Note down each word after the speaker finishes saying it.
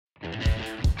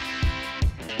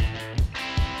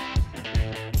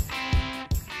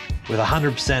With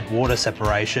 100% water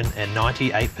separation and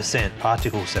 98%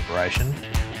 particle separation,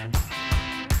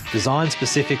 designed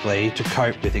specifically to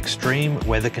cope with extreme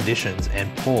weather conditions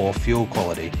and poor fuel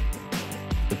quality.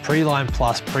 The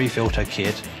PreLine-Plus pre-filter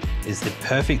kit is the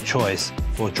perfect choice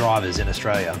for drivers in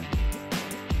Australia.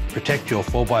 Protect your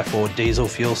 4x4 diesel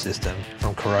fuel system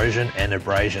from corrosion and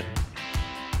abrasion,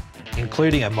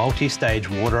 including a multi-stage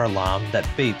water alarm that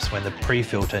beeps when the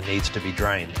pre-filter needs to be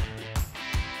drained.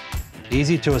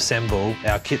 Easy to assemble,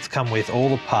 our kits come with all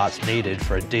the parts needed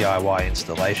for a DIY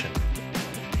installation.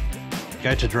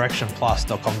 Go to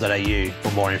directionplus.com.au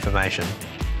for more information.